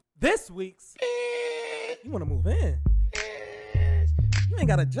This week's, you want to move in? You ain't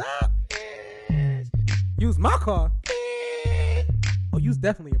got a job? Use my car? Oh, you's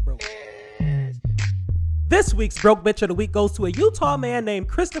definitely a broke. This week's broke bitch of the week goes to a Utah man named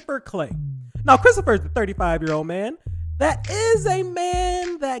Christopher Clay. Now, Christopher is a 35-year-old man that is a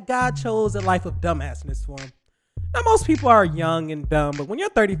man that God chose a life of dumbassness for him. Now, most people are young and dumb, but when you're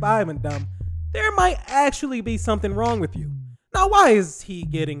 35 and dumb, there might actually be something wrong with you. Now, why is he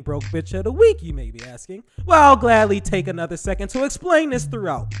getting broke bitch of the week, you may be asking? Well, I'll gladly take another second to explain this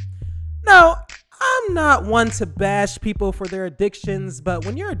throughout. Now, I'm not one to bash people for their addictions, but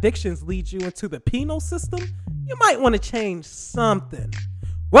when your addictions lead you into the penal system, you might want to change something.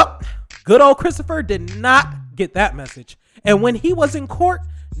 Well, good old Christopher did not get that message. And when he was in court,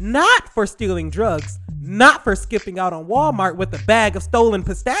 not for stealing drugs, not for skipping out on Walmart with a bag of stolen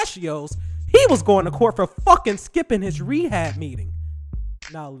pistachios, he was going to court for fucking skipping his rehab meeting.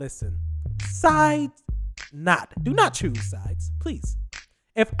 Now listen, sides not. Do not choose sides, please.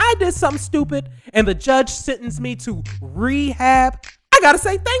 If I did something stupid and the judge sentenced me to rehab, I gotta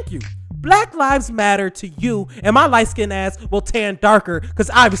say thank you. Black lives matter to you, and my light-skinned ass will tan darker because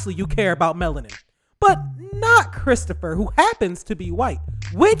obviously you care about melanin. But not Christopher, who happens to be white,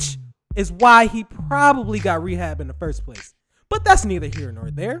 which is why he probably got rehab in the first place. But that's neither here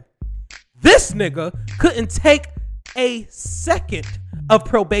nor there. This nigga couldn't take a second of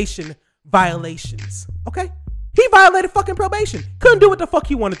probation violations, okay? He violated fucking probation. Couldn't do what the fuck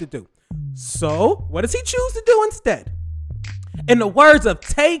he wanted to do. So, what does he choose to do instead? In the words of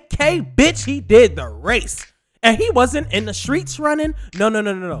TK, bitch, he did the race. And he wasn't in the streets running.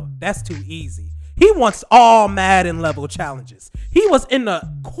 No. That's too easy. He wants all Madden level challenges. He was in the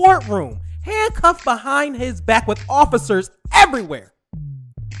courtroom, handcuffed behind his back with officers everywhere.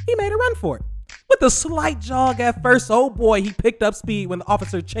 He made a run for it. With a slight jog at first, oh boy, he picked up speed when the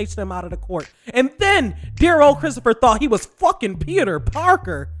officer chased him out of the court. And then dear old Christopher thought he was fucking Peter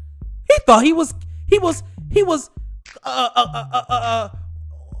Parker. He thought he was what's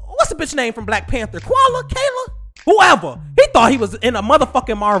the bitch name from Black Panther? Kayla? Whoever. He thought he was in a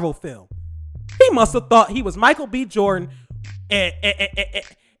motherfucking Marvel film. He must have thought he was Michael B. Jordan and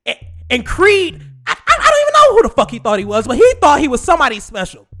Creed. I don't even know who the fuck he thought he was, but he thought he was somebody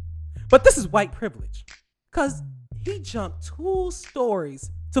special. But this is white privilege, because he jumped 2 stories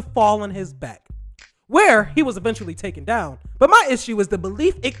to fall on his back, where he was eventually taken down. But my issue is the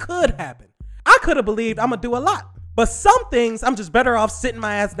belief it could happen. I could have believed I'm going to do a lot, but some things I'm just better off sitting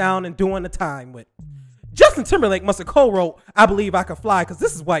my ass down and doing the time with. Justin Timberlake must have co-wrote I Believe I Could Fly, because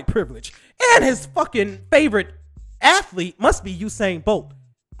this is white privilege. And his fucking favorite athlete must be Usain Bolt.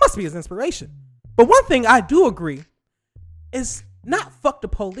 Must be his inspiration. But one thing I do agree is not fuck the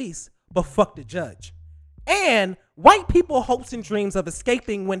police, but fuck the judge. And white people hopes and dreams of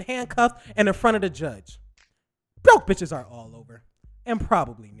escaping when handcuffed and in front of the judge. Broke bitches are all over, and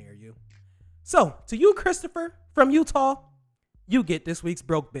probably near you. So, to you, Christopher, from Utah, you get this week's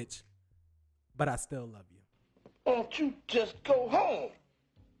broke bitch. But I still love you. Won't you just go home?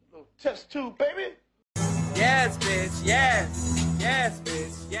 Little test tube, baby. Yes, bitch. Yes, bitch.